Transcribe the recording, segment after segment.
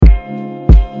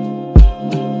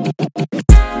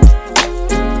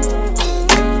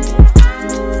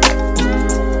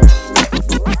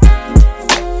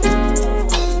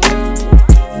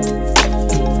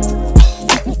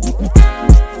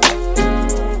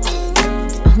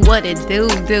What it do?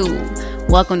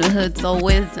 Welcome to Hood Soul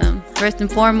Wisdom. First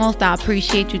and foremost, I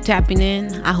appreciate you tapping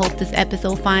in. I hope this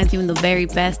episode finds you in the very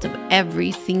best of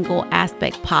every single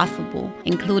aspect possible,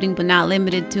 including but not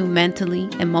limited to mentally,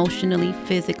 emotionally,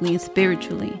 physically, and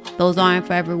spiritually. Those are and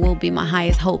forever will be my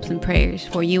highest hopes and prayers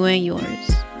for you and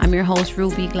yours. I'm your host,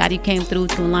 Ruby. Glad you came through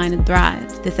to Align and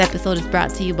Thrive. This episode is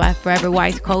brought to you by Forever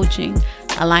Wise Coaching.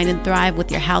 Align and thrive with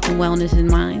your health and wellness in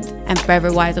mind. And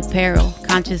Forever Wise Apparel,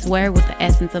 conscious wear with the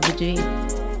essence of a G.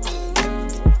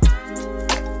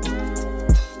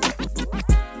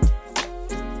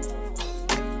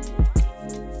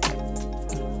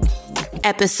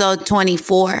 Episode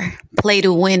 24, Play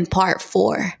to Win Part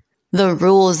 4, the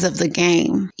rules of the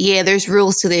game. Yeah, there's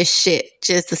rules to this shit,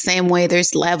 just the same way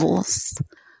there's levels.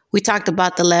 We talked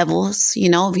about the levels,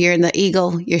 if you're in the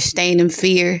ego, you're staying in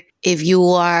fear. If you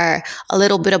are a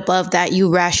little bit above that,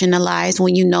 you rationalize.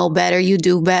 When you know better, you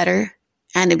do better.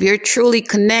 And if you're truly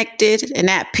connected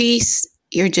and at peace,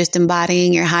 you're just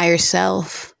embodying your higher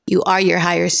self. You are your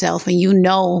higher self, and you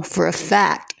know for a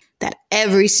fact that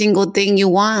every single thing you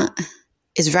want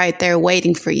is right there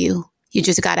waiting for you. You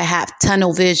just got to have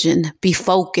tunnel vision, be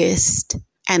focused,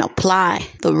 and apply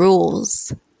the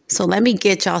rules. So let me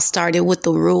get y'all started with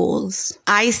the rules.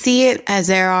 I see it as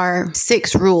there are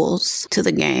 6 rules to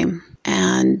the game.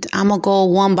 And I'm going to go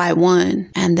one by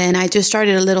one. And then I just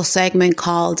started a little segment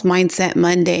called Mindset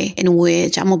Monday, in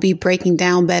which I'm going to be breaking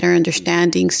down better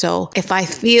understanding. So if I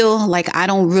feel like I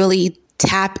don't really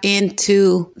tap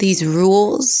into these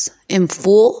rules in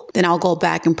full, then I'll go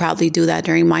back and probably do that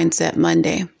during Mindset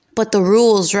Monday. But the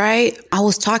rules, right? I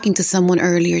was talking to someone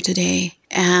earlier today,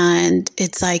 and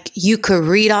it's like you could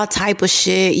read all type of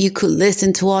shit, you could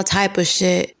listen to all type of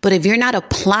shit, but if you're not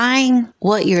applying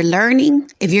what you're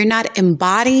learning, if you're not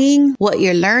embodying what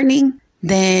you're learning,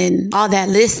 then all that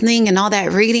listening and all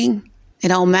that reading, it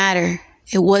don't matter.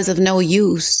 It was of no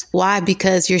use. Why?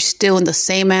 Because you're still in the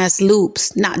same ass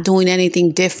loops, not doing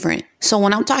anything different. So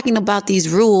when I'm talking about these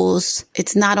rules,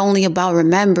 it's not only about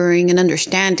remembering and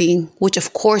understanding, which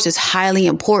of course is highly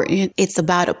important. It's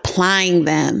about applying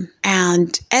them.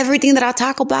 And everything that I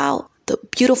talk about, the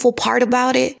beautiful part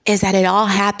about it is that it all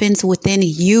happens within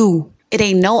you. It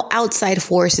ain't no outside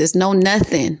forces, no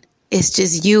nothing. It's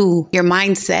just you, your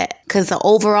mindset. Because the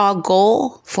overall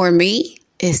goal for me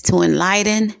is to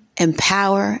enlighten,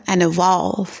 empower, and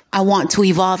evolve. I want to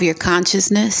evolve your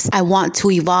consciousness. I want to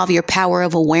evolve your power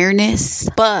of awareness.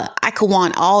 But I could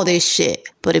want all this shit.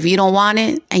 But if you don't want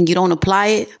it and you don't apply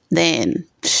it, then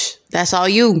that's all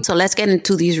you. So let's get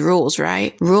into these rules,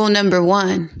 right? Rule number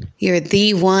 1, you're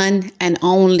the one and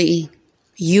only.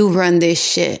 You run this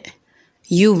shit.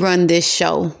 You run this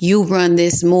show. You run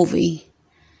this movie.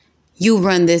 You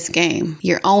run this game,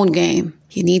 your own game.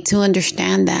 You need to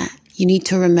understand that. You need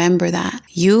to remember that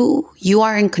you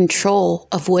are in control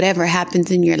of whatever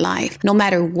happens in your life, no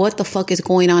matter what the fuck is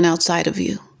going on outside of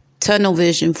you. Tunnel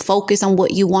vision, focus on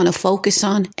what you want to focus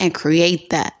on and create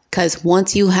that. Because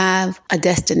once you have a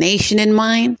destination in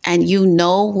mind and you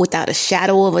know without a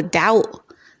shadow of a doubt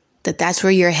that that's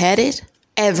where you're headed,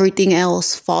 everything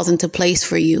else falls into place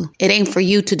for you. It ain't for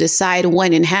you to decide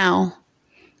when and how.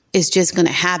 It's just going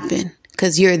to happen.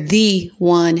 Because you're the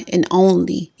one and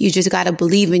only. You just got to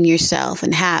believe in yourself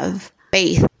and have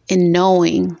faith in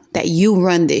knowing that you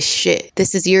run this shit.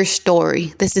 This is your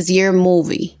story. This is your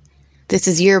movie. This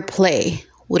is your play.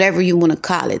 Whatever you want to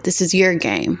call it. This is your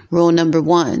game. Rule number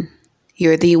 1,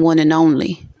 you're the one and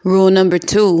only. Rule number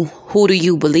 2, who do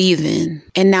you believe in?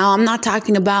 And now I'm not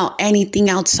talking about anything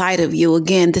outside of you.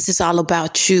 Again, this is all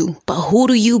about you. But who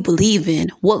do you believe in?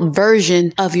 What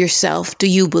version of yourself do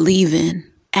you believe in?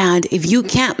 And if you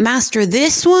can't master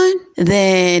this one,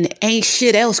 then ain't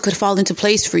shit else could fall into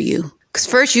place for you. Because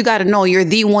first you got to know you're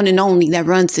the one and only that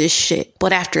runs this shit.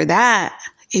 But after that,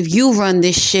 if you run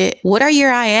this shit, what are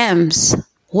your I ams?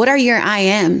 What are your I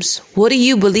ams? What do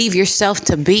you believe yourself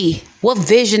to be? What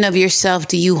vision of yourself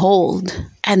do you hold?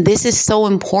 And this is so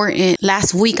important.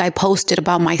 Last week, I posted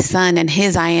about my son and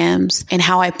his I ams and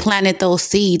how I planted those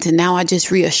seeds. And now I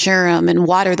just reassure him and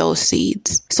water those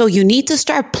seeds. So you need to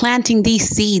start planting these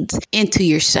seeds into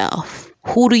yourself.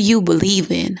 Who do you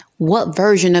believe in? What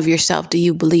version of yourself do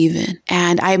you believe in?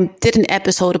 And I did an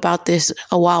episode about this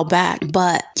a while back,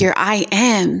 but your I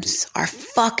ams are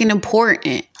fucking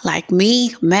important. Like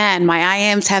me, man, my I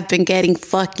ams have been getting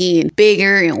fucking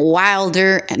bigger and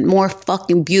wilder and more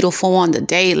fucking beautiful on the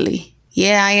daily.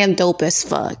 Yeah, I am dope as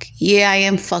fuck. Yeah, I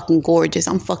am fucking gorgeous.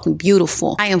 I'm fucking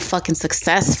beautiful. I am fucking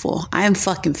successful. I am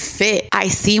fucking fit. I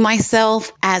see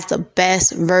myself as the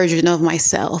best version of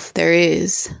myself there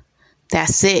is.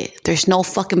 That's it. There's no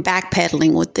fucking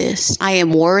backpedaling with this. I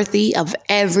am worthy of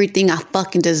everything I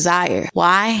fucking desire.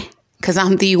 Why? Because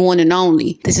I'm the one and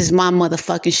only. This is my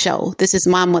motherfucking show. This is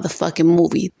my motherfucking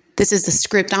movie. This is the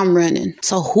script I'm running.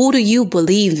 So who do you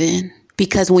believe in?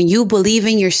 Because when you believe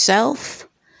in yourself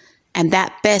and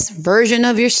that best version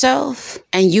of yourself,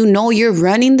 and you know you're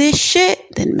running this shit,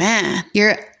 then man,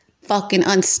 you're fucking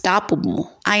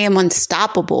unstoppable. I am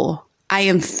unstoppable. I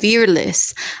am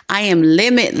fearless. I am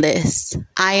limitless.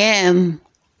 I am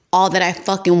all that I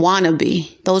fucking want to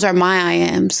be. Those are my I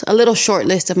ams. A little short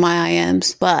list of my I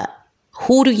ams. But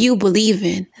who do you believe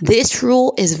in? This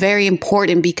rule is very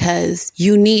important because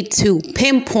you need to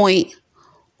pinpoint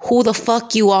who the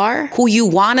fuck you are, who you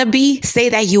want to be, say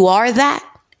that you are that,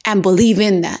 and believe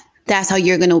in that. That's how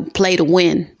you're going to play to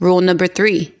win. Rule number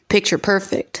 3, picture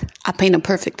perfect. I paint a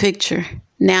perfect picture.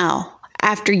 Now,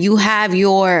 after you have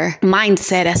your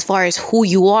mindset as far as who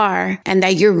you are and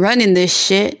that you're running this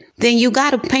shit, then you got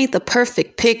to paint the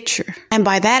perfect picture. And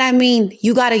by that, I mean,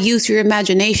 you got to use your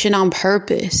imagination on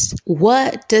purpose.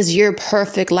 What does your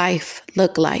perfect life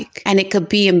look like? And it could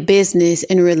be in business,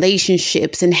 in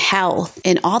relationships, in health,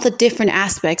 in all the different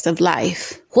aspects of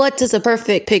life. What does a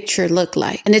perfect picture look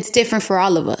like? And it's different for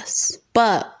all of us.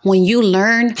 But when you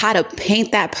learn how to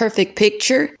paint that perfect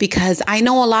picture, because I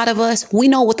know a lot of us, we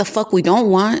know what the fuck we don't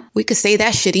want. We could say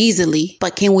that shit easily,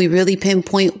 but can we really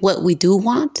pinpoint what we do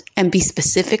want and be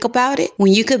specific about it?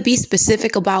 When you could be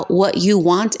specific about what you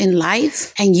want in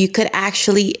life and you could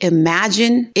actually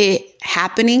imagine it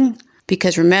happening,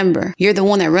 because remember, you're the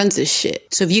one that runs this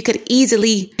shit. So if you could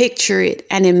easily picture it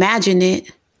and imagine it,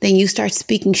 then you start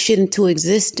speaking shit into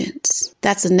existence.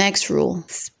 That's the next rule.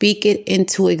 Speak it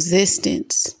into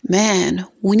existence. Man,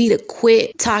 we need to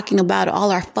quit talking about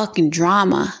all our fucking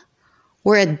drama.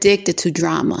 We're addicted to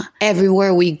drama.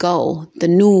 Everywhere we go, the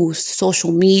news,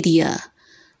 social media,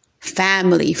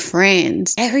 family,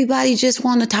 friends, everybody just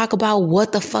want to talk about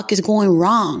what the fuck is going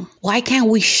wrong. Why can't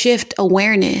we shift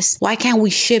awareness? Why can't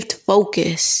we shift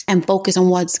focus and focus on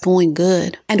what's going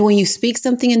good? And when you speak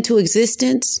something into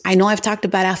existence, I know I've talked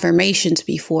about affirmations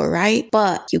before, right?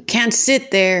 But you can't sit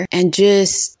there and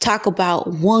just talk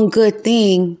about one good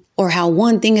thing or how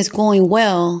one thing is going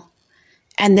well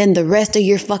and then the rest of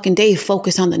your fucking day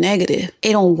focus on the negative.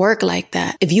 It don't work like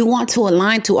that. If you want to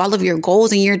align to all of your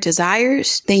goals and your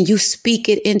desires, then you speak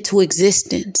it into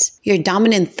existence. Your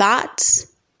dominant thoughts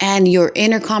and your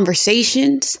inner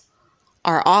conversations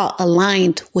are all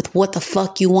aligned with what the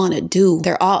fuck you want to do.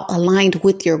 They're all aligned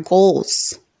with your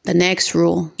goals. The next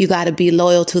rule, you got to be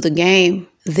loyal to the game.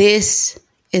 This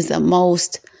is the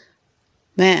most,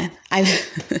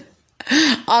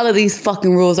 all of these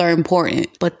fucking rules are important,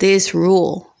 but this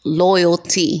rule,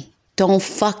 loyalty, don't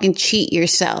fucking cheat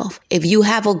yourself. If you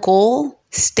have a goal,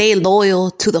 stay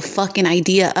loyal to the fucking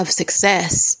idea of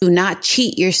success. Do not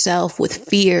cheat yourself with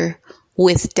fear,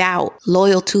 with doubt.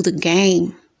 Loyal to the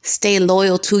game. Stay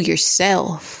loyal to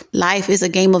yourself. Life is a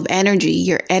game of energy.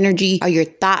 Your energy are your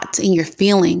thoughts and your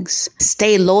feelings.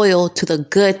 Stay loyal to the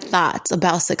good thoughts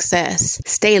about success.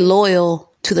 Stay loyal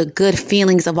to the good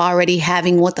feelings of already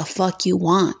having what the fuck you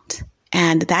want.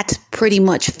 And that's pretty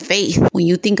much faith. When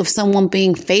you think of someone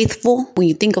being faithful, when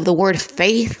you think of the word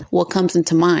faith, what comes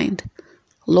into mind?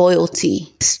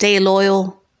 Loyalty. Stay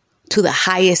loyal to the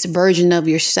highest version of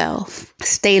yourself.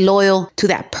 Stay loyal to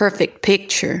that perfect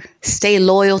picture. Stay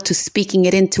loyal to speaking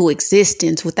it into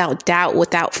existence without doubt,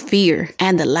 without fear.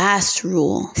 And the last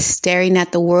rule, staring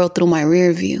at the world through my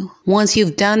rear view. Once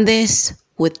you've done this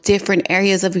with different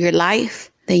areas of your life,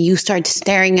 then you start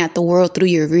staring at the world through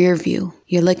your rear view.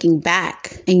 You're looking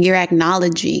back and you're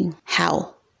acknowledging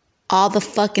how all the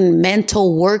fucking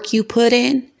mental work you put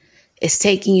in is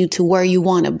taking you to where you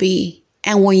want to be.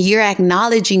 And when you're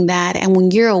acknowledging that and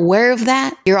when you're aware of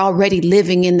that, you're already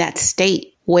living in that state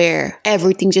where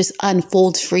everything just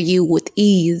unfolds for you with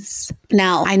ease.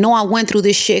 Now, I know I went through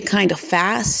this shit kind of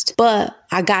fast, but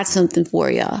I got something for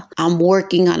y'all. I'm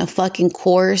working on a fucking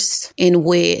course in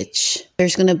which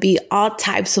there's going to be all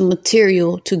types of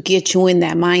material to get you in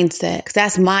that mindset. Because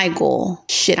that's my goal.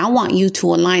 Shit, I want you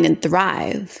to align and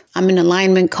thrive. I'm an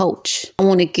alignment coach. I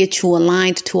want to get you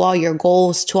aligned to all your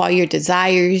goals, to all your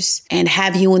desires, and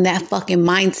have you in that fucking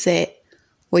mindset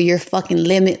where you're fucking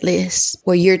limitless,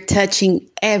 where you're touching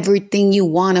everything you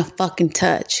want to fucking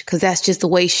touch. Because that's just the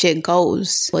way shit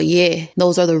goes. But yeah,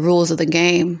 those are the rules of the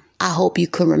game. I hope you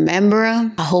could remember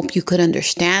them. I hope you could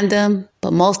understand them.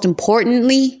 But most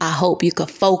importantly, I hope you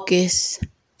could focus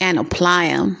and apply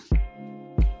them.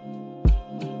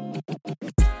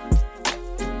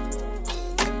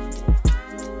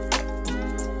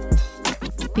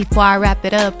 Before I wrap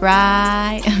it up,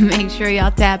 right? Make sure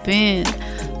y'all tap in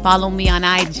Follow me on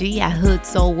IG at Hood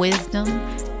Soul Wisdom,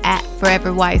 at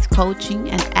Forever Wise Coaching,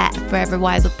 and at Forever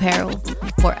Wise Apparel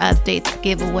for updates,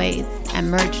 giveaways,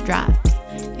 and merch drops.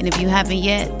 And if you haven't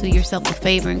yet, do yourself a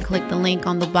favor and click the link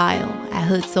on the bio at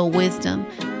Hood Soul Wisdom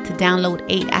to download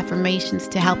 8 affirmations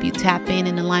to help you tap in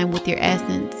and align with your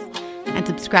essence. And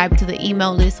subscribe to the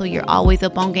email list so you're always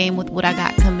up on game with what I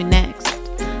got coming next.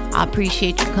 I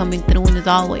appreciate you coming through, and as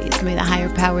always, may the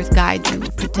higher powers guide you,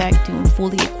 protect you, and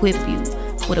fully equip you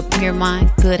with a pure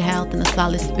mind, good health, and a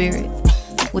solid spirit.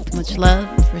 With much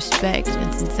love, respect,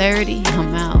 and sincerity,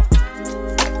 I'm out.